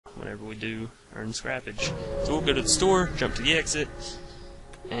whenever we do earn scrappage. So we'll go to the store, jump to the exit,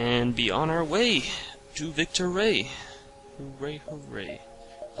 and be on our way to victory. Hooray, hooray.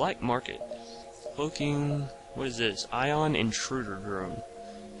 Black market. Cloaking. What is this? Ion intruder drone.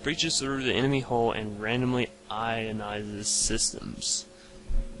 Breaches through the enemy hull and randomly ionizes systems.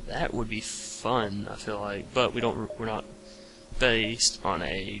 That would be fun, I feel like. But we're not based on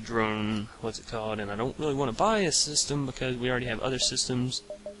a drone, what's it called, and I don't really want to buy a system because we already have other systems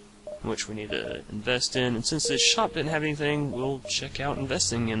which we need to invest in, and since this shop didn't have anything, we'll check out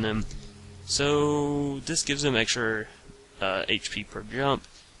investing in them. So this gives them extra HP per jump,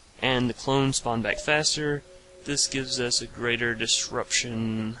 and the clones spawn back faster. This gives us a greater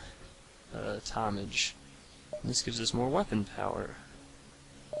disruption timage. This gives us more weapon power.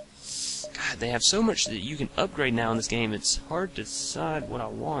 God, they have so much that you can upgrade now in this game, it's hard to decide what I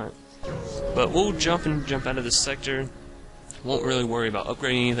want. But we'll jump out of this sector. Won't really worry about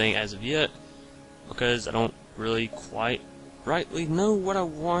upgrading anything as of yet, because I don't really quite rightly know what I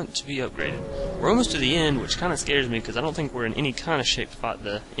want to be upgraded. We're almost to the end, which kind of scares me, because I don't think we're in any kind of shape to fight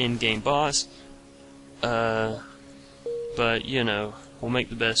the end-game boss. But, you know, we'll make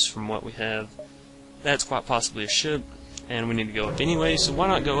the best from what we have. That's quite possibly a ship, and we need to go up anyway, so why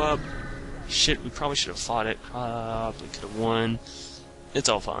not go up? Shit, we probably should have fought it. Probably could have won. It's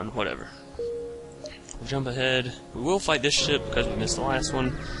all fine, whatever. We'll jump ahead. We will fight this ship because we missed the last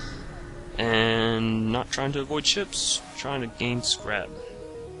one. And not trying to avoid ships, trying to gain scrap.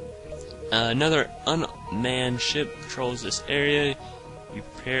 Another unmanned ship patrols this area. You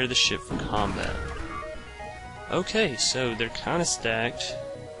prepare the ship for combat. Okay, so they're kind of stacked,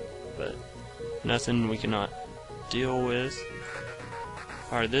 but nothing we cannot deal with.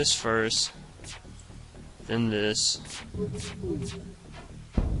 Fire this first, then this.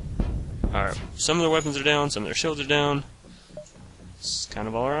 Alright, some of their weapons are down, some of their shields are down. It's kind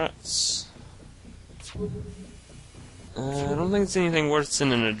of alright. I don't think it's anything worth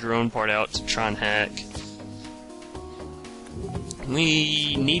sending a drone part out to try and hack.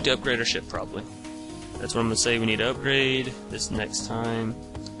 We need to upgrade our ship, probably. That's what I'm going to say, we need to upgrade this next time.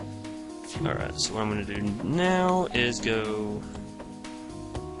 Alright, so what I'm going to do now is go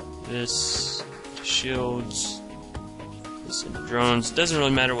this to shields, this into drones. Doesn't really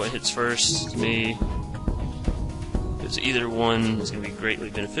matter what hits first to me, because either one is going to be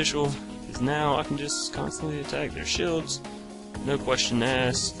greatly beneficial, because now I can just constantly attack their shields, no question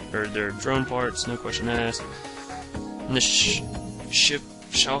asked, or their drone parts, no question asked. And this ship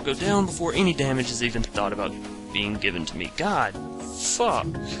shall go down before any damage is even thought about being given to me. God, fuck.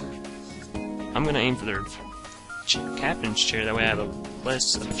 I'm gonna aim for their captain's chair, that way I have a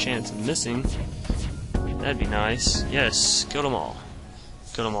less of a chance of missing. That'd be nice. Yes, killed them all.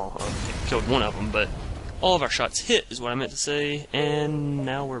 Killed them all. Okay, killed one of them, but all of our shots hit is what I meant to say, and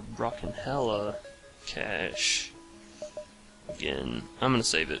now we're rocking hella cash. Again, I'm gonna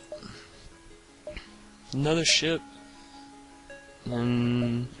save it. Another ship.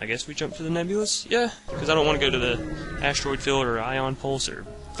 And I guess we jump to the nebulous? Yeah, because I don't want to go to the asteroid field or ion pulse or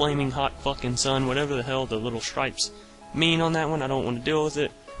flaming hot fucking sun, whatever the hell the little stripes mean on that one. I don't want to deal with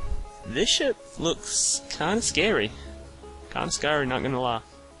it. This ship looks kind of scary. Kind of scary, not gonna lie.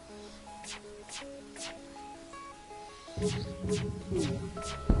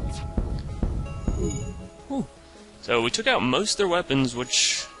 Whew. So we took out most of their weapons,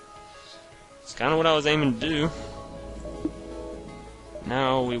 which is kind of what I was aiming to do.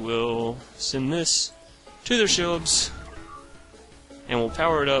 Now we will send this to their shields, and we'll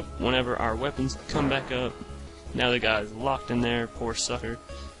power it up whenever our weapons come back up. Now the guy's locked in there, poor sucker.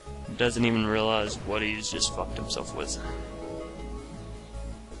 Doesn't even realize what he's just fucked himself with.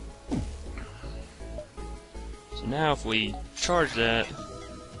 So now if we charge that,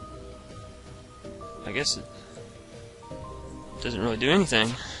 I guess it doesn't really do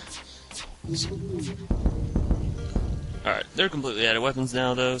anything. Alright, they're completely out of weapons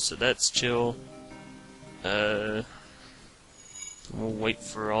now though, so that's chill. We'll wait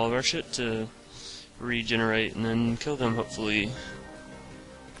for all of our shit to regenerate and then kill them, hopefully.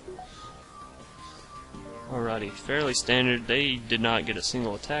 Alrighty, fairly standard. They did not get a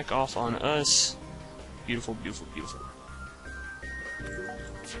single attack off on us. Beautiful, beautiful, beautiful.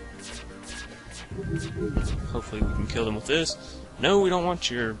 Hopefully we can kill them with this. No, we don't want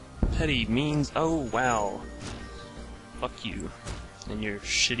your petty means. Oh, wow. Fuck you. And your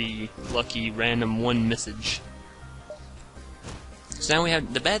shitty, lucky, random one message. So now we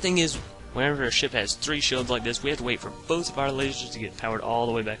have, the bad thing is, whenever a ship has 3 shields like this, we have to wait for both of our lasers to get powered all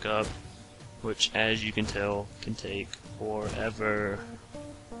the way back up, which, as you can tell, can take forever.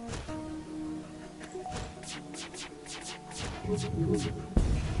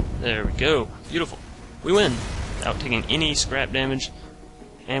 There we go. Beautiful. We win without taking any scrap damage.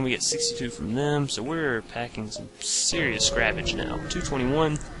 And we get 62 from them, so we're packing some serious scrappage now.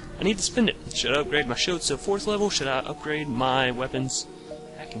 221. I need to spend it. Should I upgrade my shield to 4th level? Should I upgrade my weapons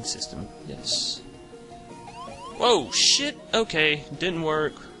hacking system? Yes. Whoa, shit! Okay, didn't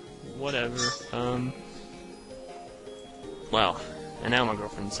work. Whatever. Wow. And now my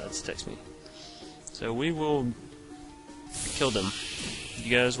girlfriend decides to text me. So we will kill them.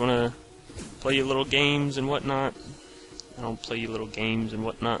 You guys wanna play your little games and whatnot? I don't play your little games and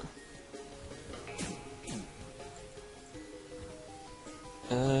whatnot.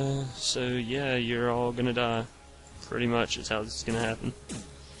 So yeah, you're all gonna die. Pretty much is how this is gonna happen.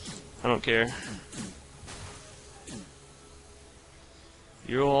 I don't care.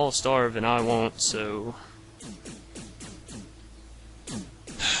 You'll all starve and I won't, so...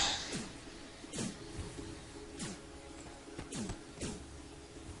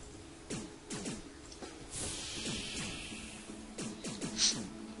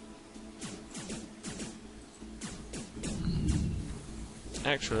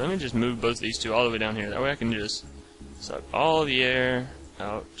 Actually, let me just move both these two all the way down here. That way I can just suck all the air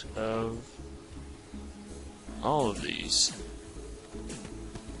out of all of these.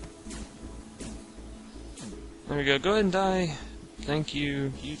 There we go. Go ahead and die. Thank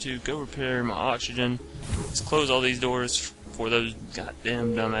you. You two, go repair my oxygen. Let's close all these doors for those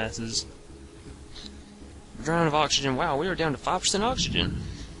goddamn dumbasses. Drown of oxygen. Wow, we are down to 5% oxygen.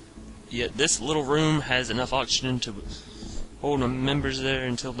 Yet this little room has enough oxygen to hold my members there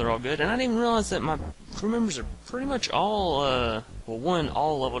until they're all good. And I didn't even realize that my crew members are pretty much all, well, one,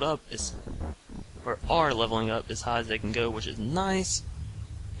 all leveled up, or are leveling up as high as they can go, which is nice.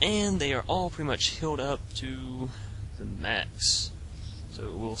 And they are all pretty much healed up to the max.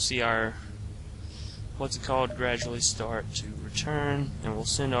 So we'll see our, what's it called, gradually start to return. And we'll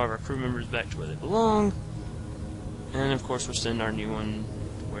send all of our crew members back to where they belong. And of course we'll send our new one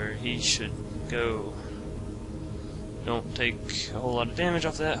where he should go. Don't take a whole lot of damage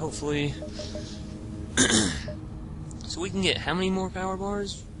off that, hopefully. So we can get how many more power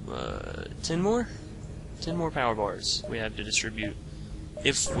bars? 10 more? 10 more power bars we have to distribute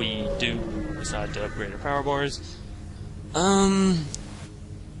if we do decide to upgrade our power bars.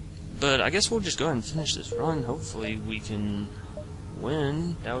 But I guess we'll just go ahead and finish this run. Hopefully we can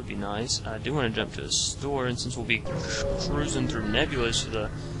win. That would be nice. I do want to jump to the store, and since we'll be cruising through nebulas for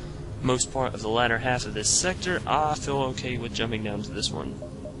the most part of the latter half of this sector, I feel okay with jumping down to this one.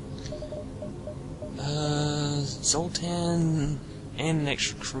 Zoltan and an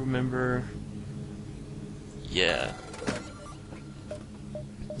extra crew member. Yeah.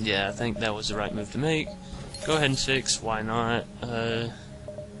 Yeah, I think that was the right move to make. Go ahead and fix, why not?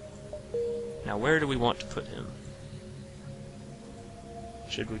 Now where do we want to put him?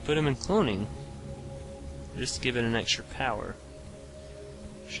 Should we put him in cloning? Just to give it an extra power.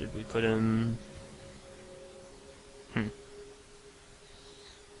 Should we put him...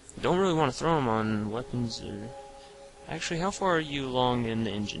 Don't really want to throw him on weapons or... Actually, how far are you along in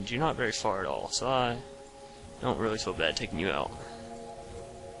the engines? You're not very far at all, so I don't really feel bad taking you out.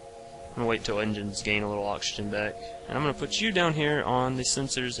 I'm gonna wait till engines gain a little oxygen back. And I'm gonna put you down here on the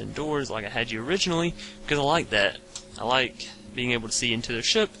sensors and doors like I had you originally, because I like that. I like being able to see into their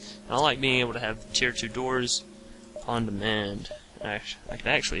ship, and I like being able to have tier 2 doors on demand. I can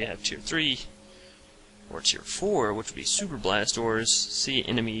actually have tier 3 or tier 4, which would be super blast doors. See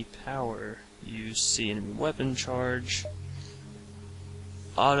enemy power, use see enemy weapon charge,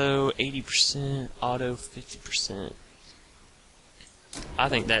 auto 80%, auto 50%. I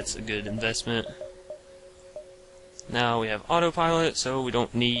think that's a good investment. Now we have autopilot, so we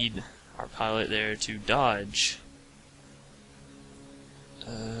don't need our pilot there to dodge.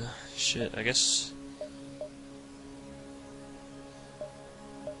 Shit, I guess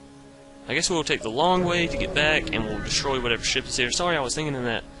we'll take the long way to get back, and we'll destroy whatever ship is here. Sorry, I was thinking in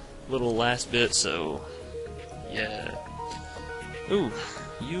that little last bit, so... yeah. Ooh,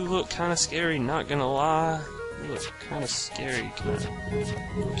 you look kinda scary, not gonna lie. You look kinda scary,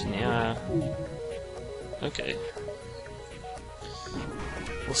 yeah. Okay.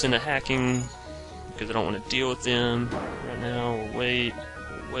 We'll send a hacking, because I don't want to deal with them right now. We'll wait,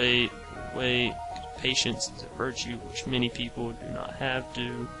 we'll wait. Patience is a virtue which many people do not have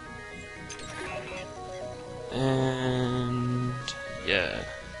to. And yeah,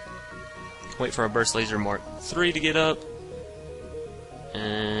 wait for our burst laser Mark 3 to get up,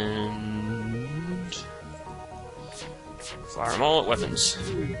 and fire them all at weapons.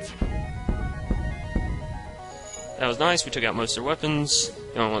 That was nice. We took out most of their weapons.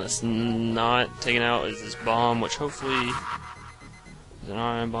 The only one that's not taken out is this bomb, which hopefully an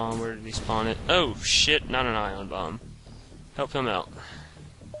ion bomb. Where did he spawn it? Oh shit, not an ion bomb. Help him out.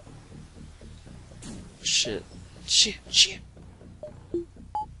 Shit. Shit.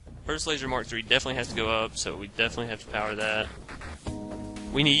 Burst Laser Mk.3 definitely has to go up, so we definitely have to power that.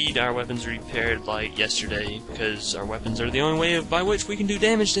 We need our weapons repaired like yesterday, because our weapons are the only way by which we can do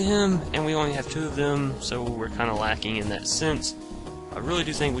damage to him, and we only have 2 of them, so we're kind of lacking in that sense. I really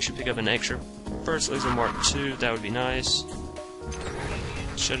do think we should pick up an extra Burst Laser Mk.2, that would be nice.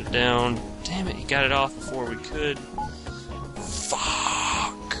 Shut it down. Damn it, he got it off before we could.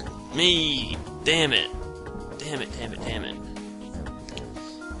 Fuck me! Damn it. Damn it.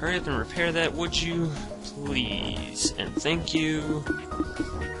 Hurry up and repair that, would you? Please. And thank you.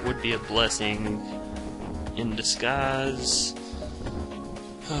 Would be a blessing in disguise.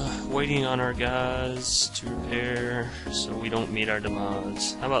 Waiting on our guys to repair so we don't meet our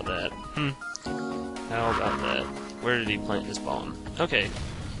demise. How about that? How about that? Where did he plant this bomb? Okay.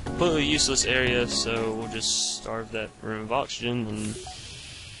 Completely useless area, so we'll just starve that room of oxygen and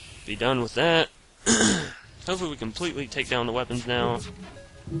be done with that. Hopefully we completely take down the weapons now.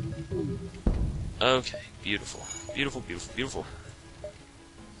 Okay, beautiful. Beautiful.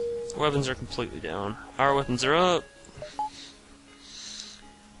 Weapons are completely down. Our weapons are up.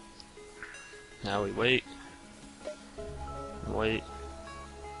 Now we wait. Wait.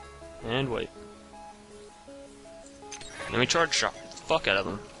 And wait. Then we charge shot the fuck out of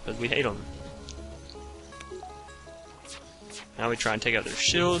them, because we hate them. Now we try and take out their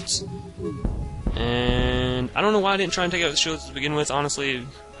shields. And I don't know why I didn't try and take out the shields to begin with, honestly.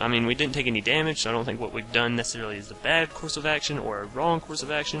 I mean, we didn't take any damage, so I don't think what we've done necessarily is a bad course of action or a wrong course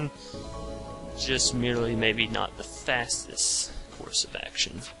of action. Just merely maybe not the fastest course of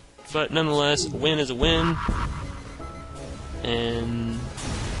action. But nonetheless, a win is a win. And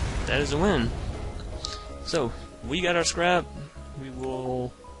that is a win. So, we got our scrap. We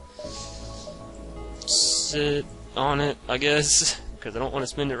will sit on it, I guess, because I don't want to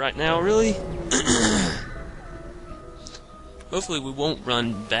spend it right now, really. Hopefully we won't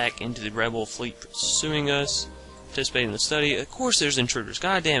run back into the rebel fleet pursuing us, participate in the study. Of course there's intruders.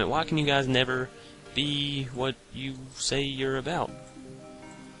 God damn it, why can you guys never be what you say you're about?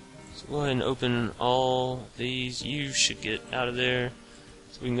 So go ahead and open all these. You should get out of there.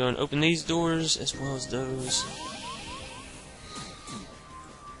 So we can go and open these doors as well as those.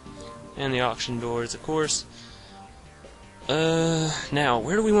 And the auction doors, of course. Now,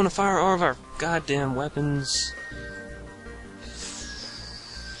 where do we want to fire all of our goddamn weapons?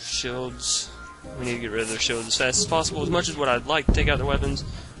 Shields. We need to get rid of their shields as fast as possible. As much as what I'd like to take out their weapons,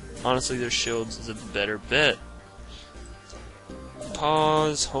 honestly, their shields is a better bet.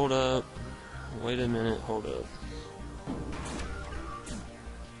 Pause. Hold up. Wait a minute. Hold up.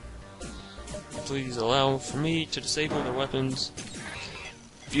 Please allow for me to disable their weapons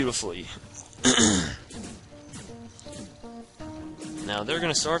beautifully. Now they're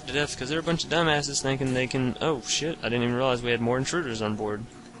gonna starve to death because they're a bunch of dumbasses thinking they can. Oh shit! I didn't even realize we had more intruders on board.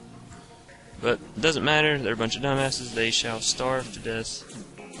 But it doesn't matter. They're a bunch of dumbasses. They shall starve to death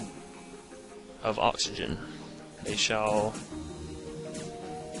of oxygen. They shall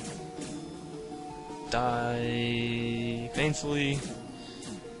die painfully.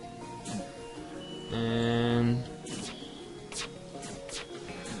 And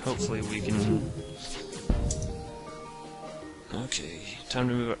hopefully we can. Okay, time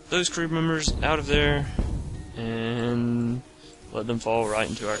to move those crew members out of there and let them fall right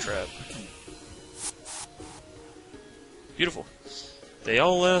into our trap. Beautiful. They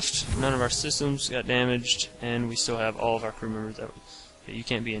all left, none of our systems got damaged, and we still have all of our crew members out. Okay, you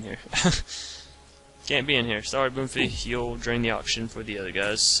can't be in here. Can't be in here. Sorry, Boomfy, you'll drain the auction for the other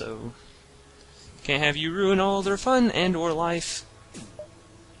guys, so can't have you ruin all their fun and or life.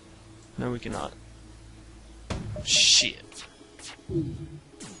 No, we cannot. Shit.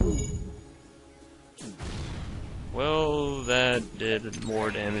 Well, that did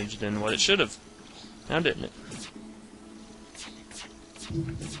more damage than what it should have. Now didn't it?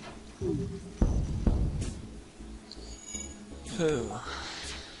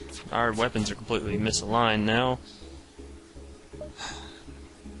 Our weapons are completely misaligned now.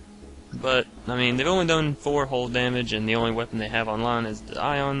 But, I mean, they've only done 4 hull damage, and the only weapon they have online is the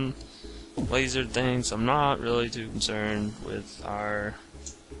ion laser thing, so I'm not really too concerned with our...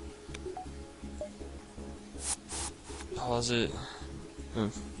 Pause it.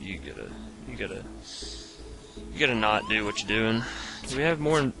 You gotta not do what you're doing. Do we have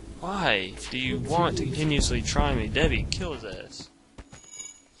more? Why do you want to continuously try me? Debbie, kill his ass.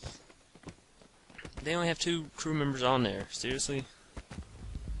 They only have 2 crew members on there. Seriously?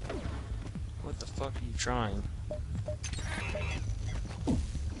 What the fuck are you trying?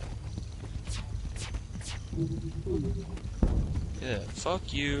 Yeah,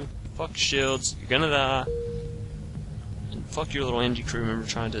 fuck you. Fuck shields. You're gonna die. And fuck your little Mk crew member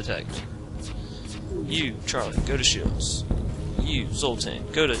trying to attack me. You, Charlie, go to shields. You, Zoltan,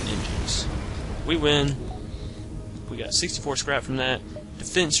 go to engines. We win. We got 64 scrap from that.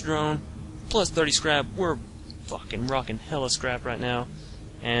 Defense drone, plus 30 scrap. We're fucking rocking hella scrap right now.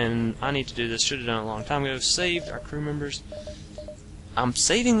 And I need to do this. Should have done it a long time ago. Saved our crew members. I'm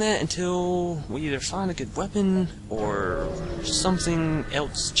saving that until we either find a good weapon or something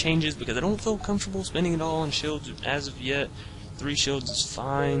else changes, because I don't feel comfortable spending it all on shields as of yet. 3 shields is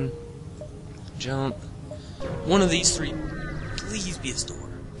fine. Jump. One of these 3. Please be a store.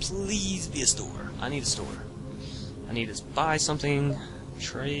 Please be a store. I need a store. I need to buy something.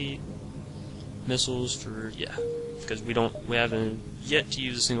 Trade. Missiles for, yeah. Because we haven't yet to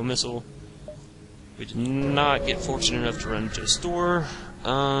use a single missile. We did not get fortunate enough to run into a store.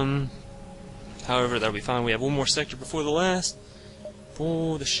 However, that'll be fine. We have one more sector before the last.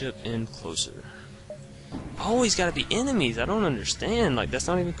 Pull the ship in closer. Always gotta be enemies. I don't understand. Like, that's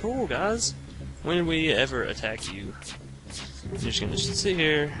not even cool, guys. When did we ever attack you? You're just gonna sit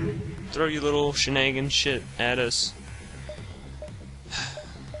here, throw your little shenanigans shit at us.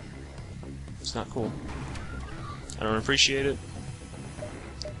 It's not cool. I don't appreciate it.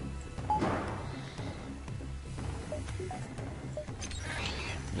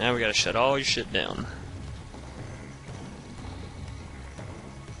 Now we gotta shut all your shit down.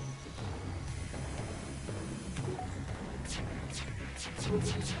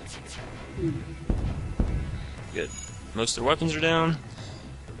 Good. Most of the weapons are down.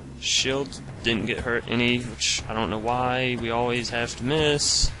 Shields didn't get hurt any, which I don't know why we always have to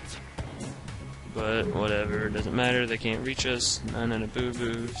miss. But whatever, it doesn't matter, they can't reach us. None in a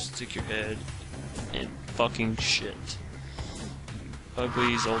boo-boo, stick your head in fucking shit.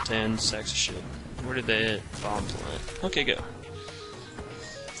 Ugly Zoltan sacks of shit. Where did they hit? Bombs went. Okay, go.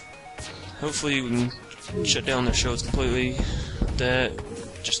 Hopefully we can shut down their shields completely. That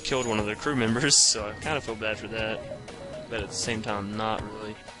just killed one of their crew members, so I kind of feel bad for that. But at the same time, not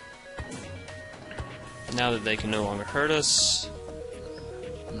really. Now that they can no longer hurt us.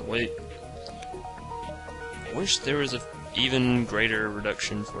 Wait. I wish there was a even greater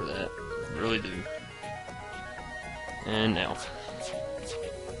reduction for that. I really do. And now.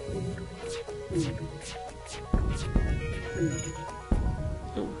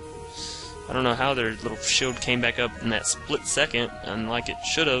 Ooh. I don't know how their little shield came back up in that split second, unlike it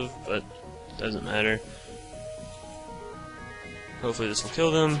should have, but it doesn't matter. Hopefully this will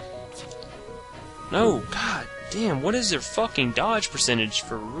kill them. No, god damn, what is their fucking dodge percentage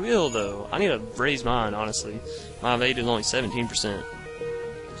for real though? I need to raise mine, honestly. My evade is only 17%.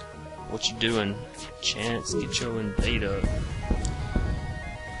 What you doing? Chance, get your invade up.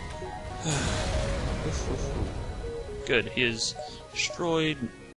 Good, he is destroyed